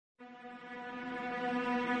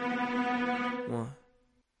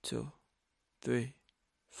2, 3,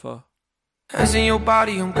 4. Hands in your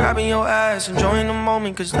body, I'm grabbing your ass, enjoying the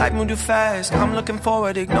moment cause life moved too fast. I'm looking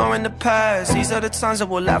forward, ignoring the past. These are the times that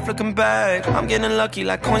will laugh looking back. I'm getting lucky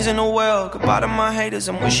like coins in a well. Goodbye to my haters,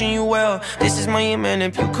 I'm wishing you well. This is my man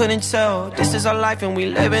if you couldn't tell. This is our life and we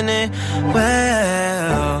living it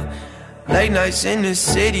well. Late nights in the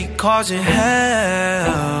city causing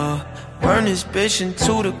hell. Burn this bitch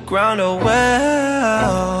into the ground, oh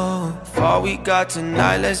well. For all we got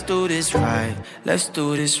tonight, let's do this right. Let's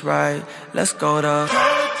do this right. Let's go to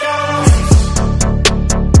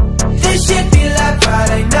This shit be like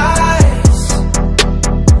Friday night.